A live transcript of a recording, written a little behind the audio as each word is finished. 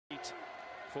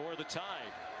for the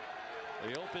Tide.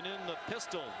 They open in the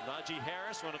pistol. Najee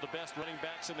Harris, one of the best running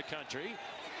backs in the country.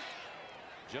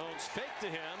 Jones faked to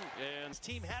him, and his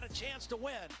team had a chance to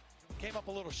win. Came up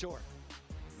a little short.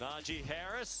 Najee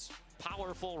Harris,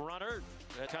 powerful runner,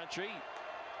 the country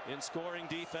in scoring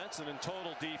defense and in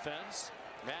total defense.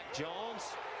 Mac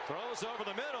Jones throws over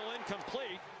the middle,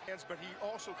 incomplete. But he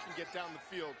also can get down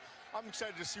the field. I'm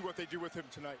excited to see what they do with him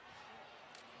tonight.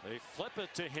 They flip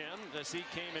it to him as he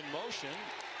came in motion.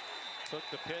 Took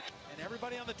the pitch. And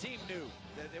everybody on the team knew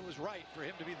that it was right for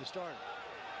him to be the starter.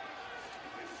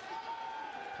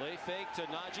 Play fake to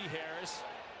Najee Harris.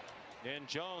 And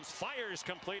Jones fires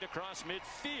complete across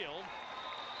midfield.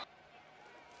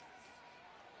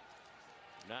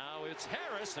 Now it's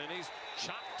Harris, and he's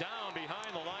chopped down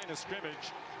behind the line of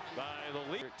scrimmage by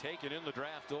the leader. Taken in the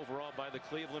draft overall by the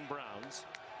Cleveland Browns.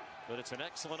 But it's an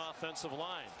excellent offensive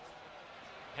line.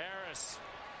 Harris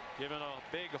given a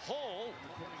big hole.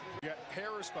 You got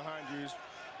Harris behind you,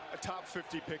 a top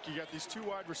 50 pick. You got these two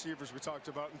wide receivers we talked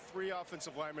about and three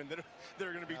offensive linemen that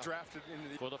are going to be drafted into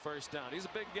the... For the first down. He's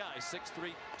a big guy,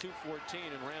 6'3", 214,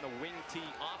 and ran a wing T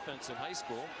offense in high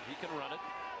school. He can run it.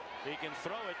 He can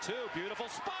throw it too. Beautiful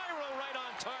spiral right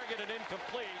on target and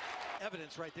incomplete.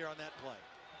 Evidence right there on that play.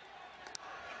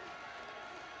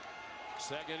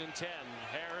 2nd and 10.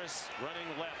 Harris running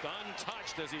left,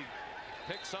 untouched as he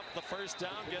picks up the first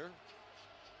down.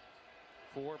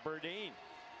 For Burdine.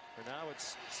 For now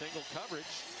it's single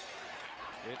coverage.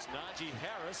 It's Najee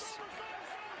Harris.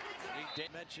 He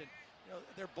mentioned,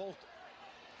 they're both,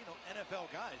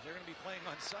 NFL guys. They're going to be playing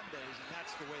on Sundays, and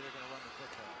that's the way they're going to run the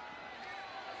football.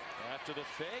 After the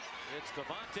fake, it's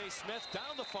Deonte Smith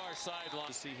down the far sideline.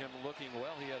 To see him looking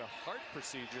well. He had a heart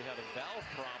procedure, had a valve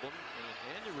problem, and an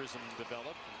aneurysm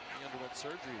developed. He underwent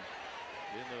surgery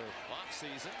in the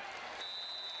offseason.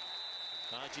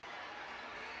 Najee.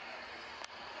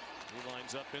 He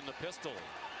lines up in the pistol.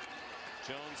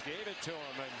 Jones gave it to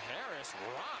him, and Harris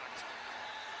rocked.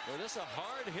 Well, this is a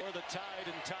hard hit for the Tide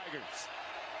and Tigers.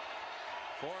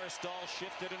 Forrestall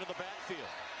shifted into the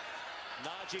backfield.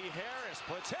 Najee Harris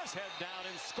puts his head down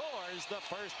and scores the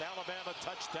first Alabama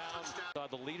touchdown.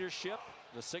 The leadership,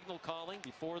 the signal calling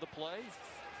before the play.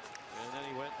 And then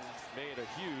he went and made a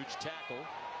huge tackle.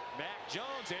 Mac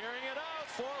Jones airing it out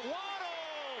for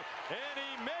Waddle. And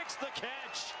he makes the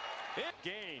catch.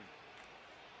 Gain.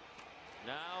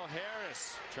 Now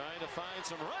Harris trying to find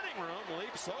some running room.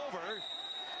 Leaps over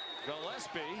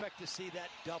Gillespie. Expect to see that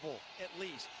double at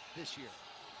least this year.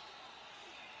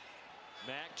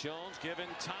 Mac Jones given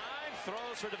time,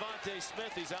 throws for Deonte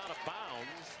Smith. He's out of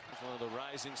bounds. He's one of the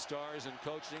rising stars in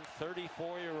coaching,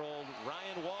 34-year-old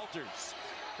Ryan Walters.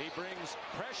 He brings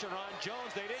pressure on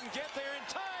Jones. They didn't get there in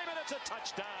time, and it's a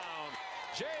touchdown.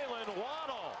 Jalen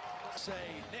Waddle. Say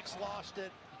Nick's lost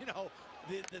it.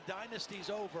 The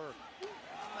dynasty's over.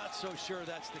 I'm not so sure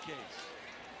that's the case.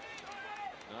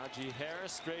 Najee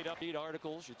Harris, straight up eat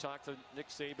articles. You talk to Nick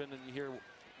Saban and you hear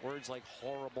words like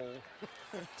horrible,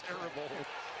 terrible.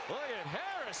 Look at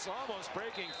Harris almost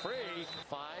breaking free.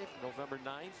 5, November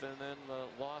 9th, and then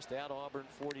lost at Auburn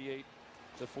 48-45.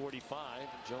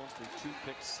 Jones threw 2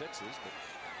 pick sixes, but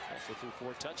also threw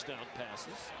 4 touchdown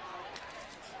passes.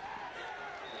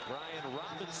 Brian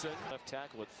Robinson, left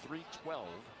tackle at 312.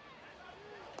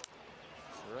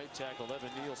 Right tackle Evan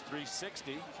Neal's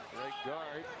 360. Right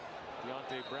guard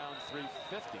Deonte Brown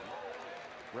 350.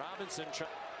 Robinson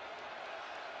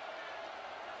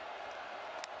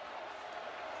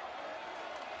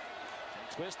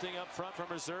twisting up front from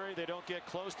Missouri. They don't get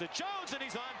close to Jones, and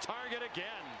he's on target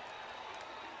again.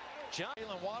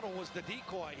 Jalen Waddle was the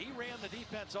decoy. He ran the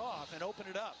defense off and opened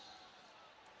it up.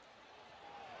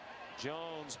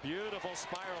 Jones, beautiful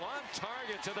spiral on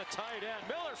target to the tight end.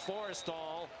 Miller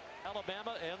Forrestall.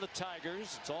 Alabama and the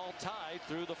Tigers, it's all tied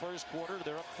through the first quarter.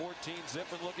 They're up 14-zip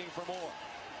and looking for more.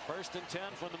 1st and 10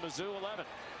 from the Mizzou 11.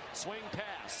 Swing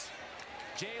pass.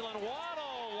 Jalen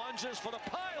Waddle lunges for the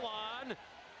pylon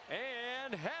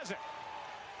and has it.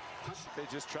 They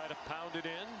just try to pound it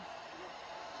in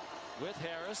with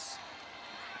Harris.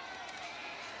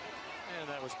 And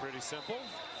that was pretty simple.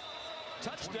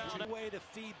 Touchdown. Way to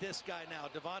feed this guy now,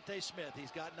 Deonte Smith. He's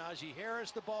got Najee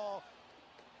Harris the ball.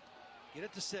 Get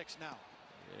it to 6 now.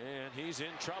 And he's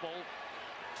in trouble.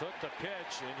 Took the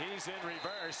pitch, and he's in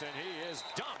reverse, and he is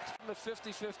dumped. A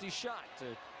 50-50 shot to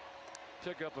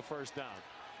pick up a first down.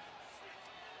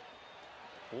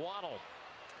 Waddle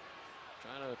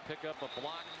trying to pick up a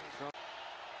block from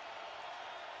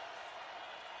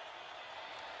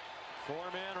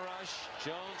 4-man rush.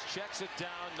 Jones checks it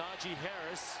down. Najee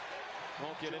Harris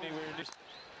won't get anywhere near.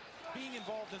 Being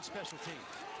involved in special teams.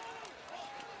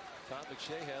 Todd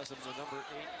McShay has him the number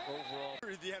 8 overall.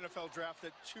 The NFL draft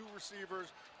that 2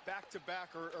 receivers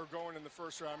back-to-back are going in the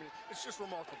first round. I mean, it's just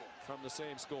remarkable. From the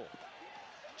same school.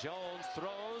 Jones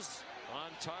throws on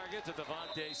target to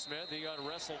Deonte Smith. He got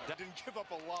wrestled down. Didn't give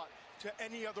up a lot to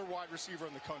any other wide receiver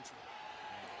in the country.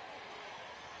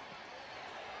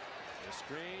 The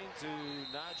screen to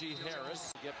Najee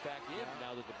Harris. Get back in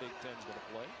now that the Big Ten's going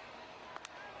to play.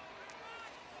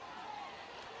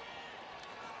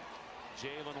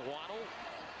 Jalen Waddle.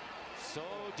 So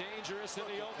dangerous in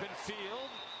the open field.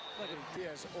 He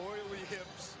has oily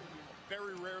hips.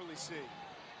 Very rarely see.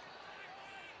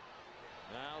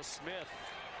 Now Smith.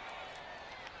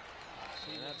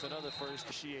 And that's another first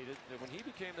initiated. When he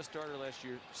became the starter last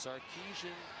year,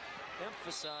 Sarkisian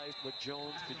emphasized what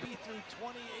Jones could do. He threw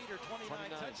 28 or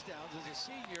 29 touchdowns as a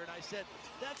senior, and I said,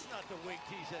 that's not the wing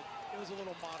T. He said, it was a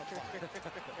little modified.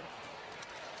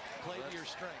 Play to your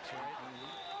strengths, right?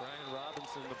 Brian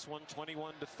Robinson, it's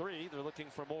 121-3. They're looking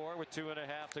for more with 2.5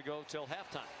 to go till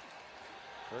halftime.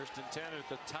 First and 10 at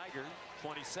the Tiger,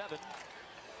 27.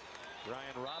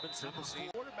 Brian Robinson.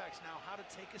 Quarterbacks now how to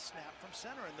take a snap from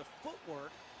center and the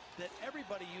footwork that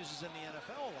everybody uses in the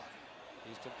NFL a lot.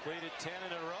 He's completed 10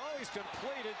 in a row. He's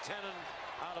completed 10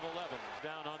 out of 11.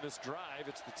 Down on this drive.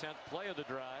 It's the 10th play of the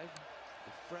drive.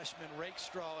 The freshman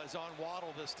Rakestraw is on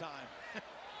Waddle this time.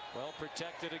 Well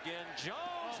protected again.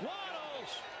 Jones. Waddle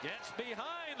gets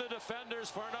behind the defenders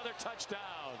for another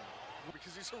touchdown.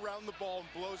 Because he's around the ball and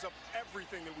blows up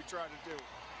everything that we try to do.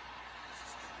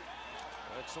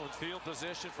 Excellent field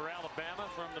position for Alabama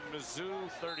from the Mizzou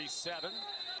 37.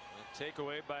 A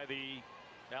takeaway by the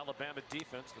Alabama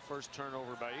defense. The first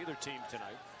turnover by either team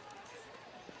tonight.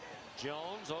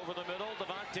 Jones over the middle.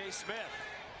 Deonte Smith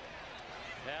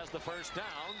has the first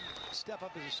down. Step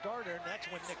up as a starter, and that's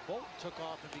when Nick Bolton took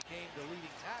off and became the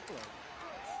leading tackler.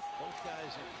 Both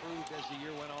guys improved as the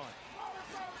year went on.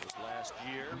 This last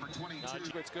year. Number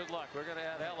 22. It's good luck. We're going to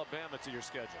add Alabama to your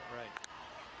schedule. Right.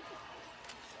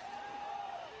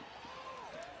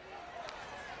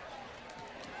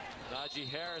 Najee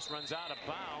Harris runs out of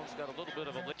bounds. Got a little bit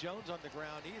of a... Jones on the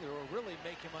ground either will really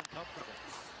make him uncomfortable.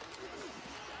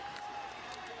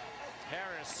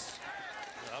 Harris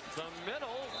up the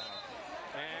middle.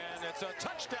 And it's a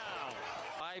touchdown.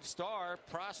 5-star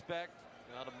prospect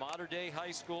out of Mater Dei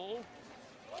High School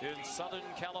in Southern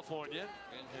California.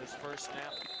 And his first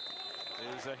snap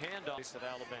is a handoff at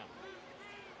Alabama.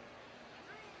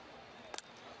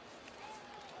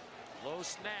 Low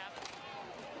snap.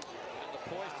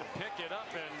 Poised to pick it up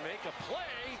and make a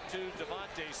play to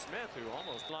Deonte Smith, who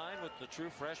almost line with the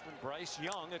true freshman Bryce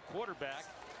Young at quarterback.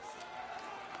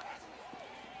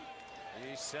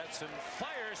 He sets and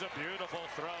fires a beautiful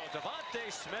throw.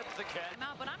 Deonte Smith the catch.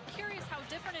 But I'm curious how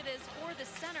different it is for the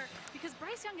center because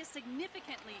Bryce Young is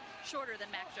significantly shorter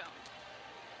than Mac Jones.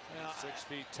 6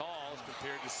 feet tall as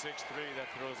compared to 6'3". That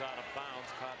throws out of bounds,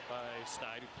 caught by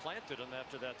Snyder, who planted him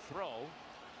after that throw.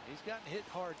 He's gotten hit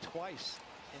hard twice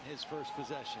in his first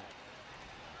possession.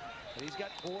 But he's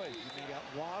got boys. You got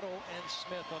Waddle and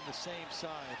Smith on the same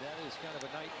side. That is kind of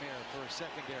a nightmare for a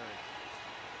secondary.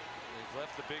 They've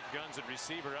left the big guns at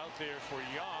receiver out there for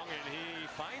Young, and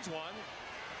he finds one.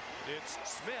 It's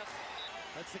Smith.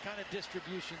 That's the kind of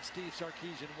distribution Steve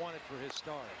Sarkisian wanted for his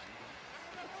stars.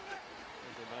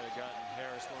 They might have gotten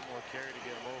Harris one more carry to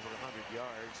get him over 100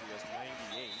 yards. He has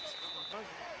 98. The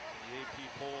AP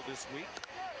poll this week.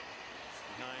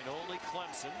 Behind only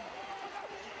Clemson.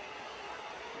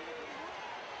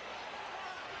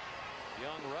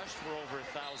 Young rushed for over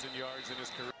 1,000 yards in his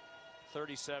career.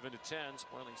 37-10,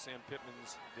 spoiling Sam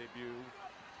Pittman's debut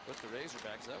with the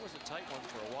Razorbacks. That was a tight one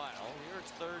for a while. Here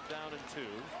it's 3rd down and 2.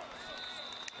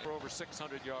 For over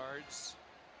 600 yards.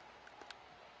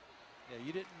 Yeah,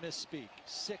 you didn't misspeak.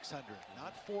 600,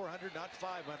 not 400, not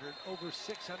 500, over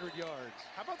 600 yards.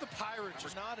 How about the Pirates?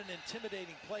 It's not an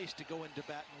intimidating place to go into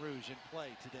Baton Rouge and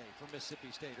play today for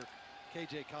Mississippi State or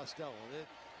KJ Costello. You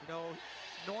know,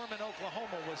 Norman,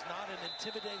 Oklahoma was not an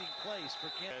intimidating place for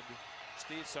Kansas.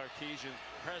 Steve Sarkisian's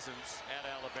presence at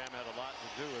Alabama had a lot to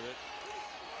do with it.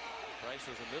 Bryce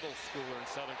was a middle schooler in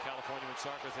Southern California when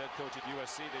Sark was head coach at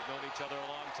USC. They've known each other a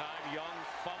long time. Young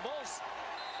fumbles.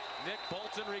 Nick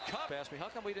Bolton recovers. Asked me,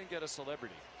 how come we didn't get a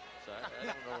celebrity? So I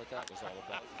don't know what that was all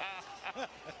about.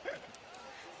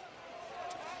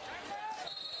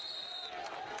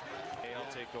 Neal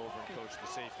take over and coach the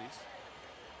safeties.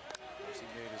 As he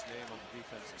made his name on the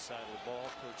defensive side of the ball.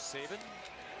 Coach Saban.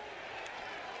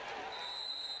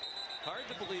 Hard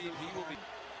to believe he will be.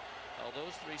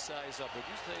 Those 3 size up. Would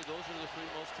you say those are the 3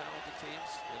 most talented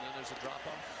teams? And then there's a drop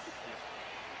off. Yeah.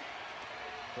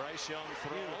 Bryce Young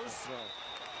throws.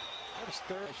 That was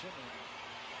 3rd.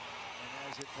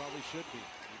 as it probably should be.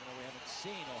 Even though we haven't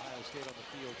seen Ohio State on the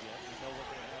field yet, we know what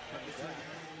they have coming back.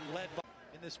 Led by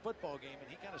in this football game, and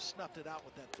he kind of snuffed it out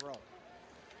with that throw.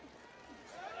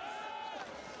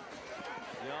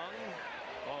 Young,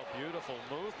 oh, beautiful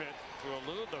movement to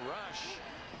elude the rush.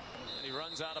 And he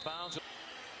runs out of bounds.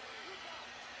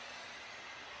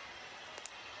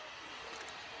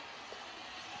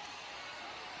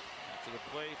 After the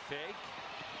play fake.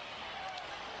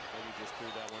 Maybe just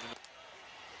threw that one in.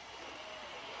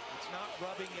 It's not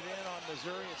rubbing it in on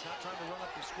Missouri. It's not trying to run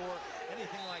up the score,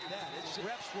 anything like that. It's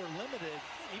reps were limited.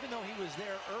 Even though he was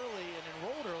there early and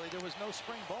enrolled early, there was no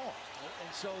spring ball.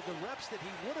 And so the reps that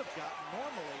he would have gotten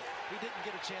normally, he didn't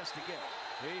get a chance to get.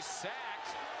 He's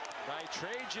sacked by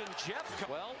Trajan Jeff.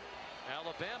 Well,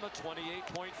 Alabama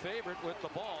 28-point favorite with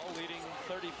the ball, leading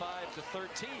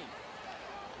 35-13.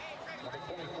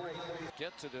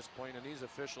 Get to this point, and these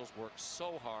officials work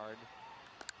so hard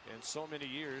in so many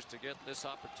years to get this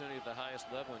opportunity at the highest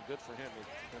level, and good for him. It's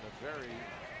been a very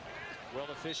well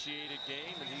officiated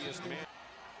game, and he is man.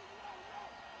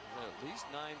 At least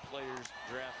 9 players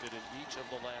drafted in each of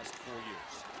the last 4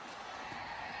 years.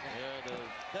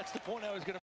 That's the point I was going to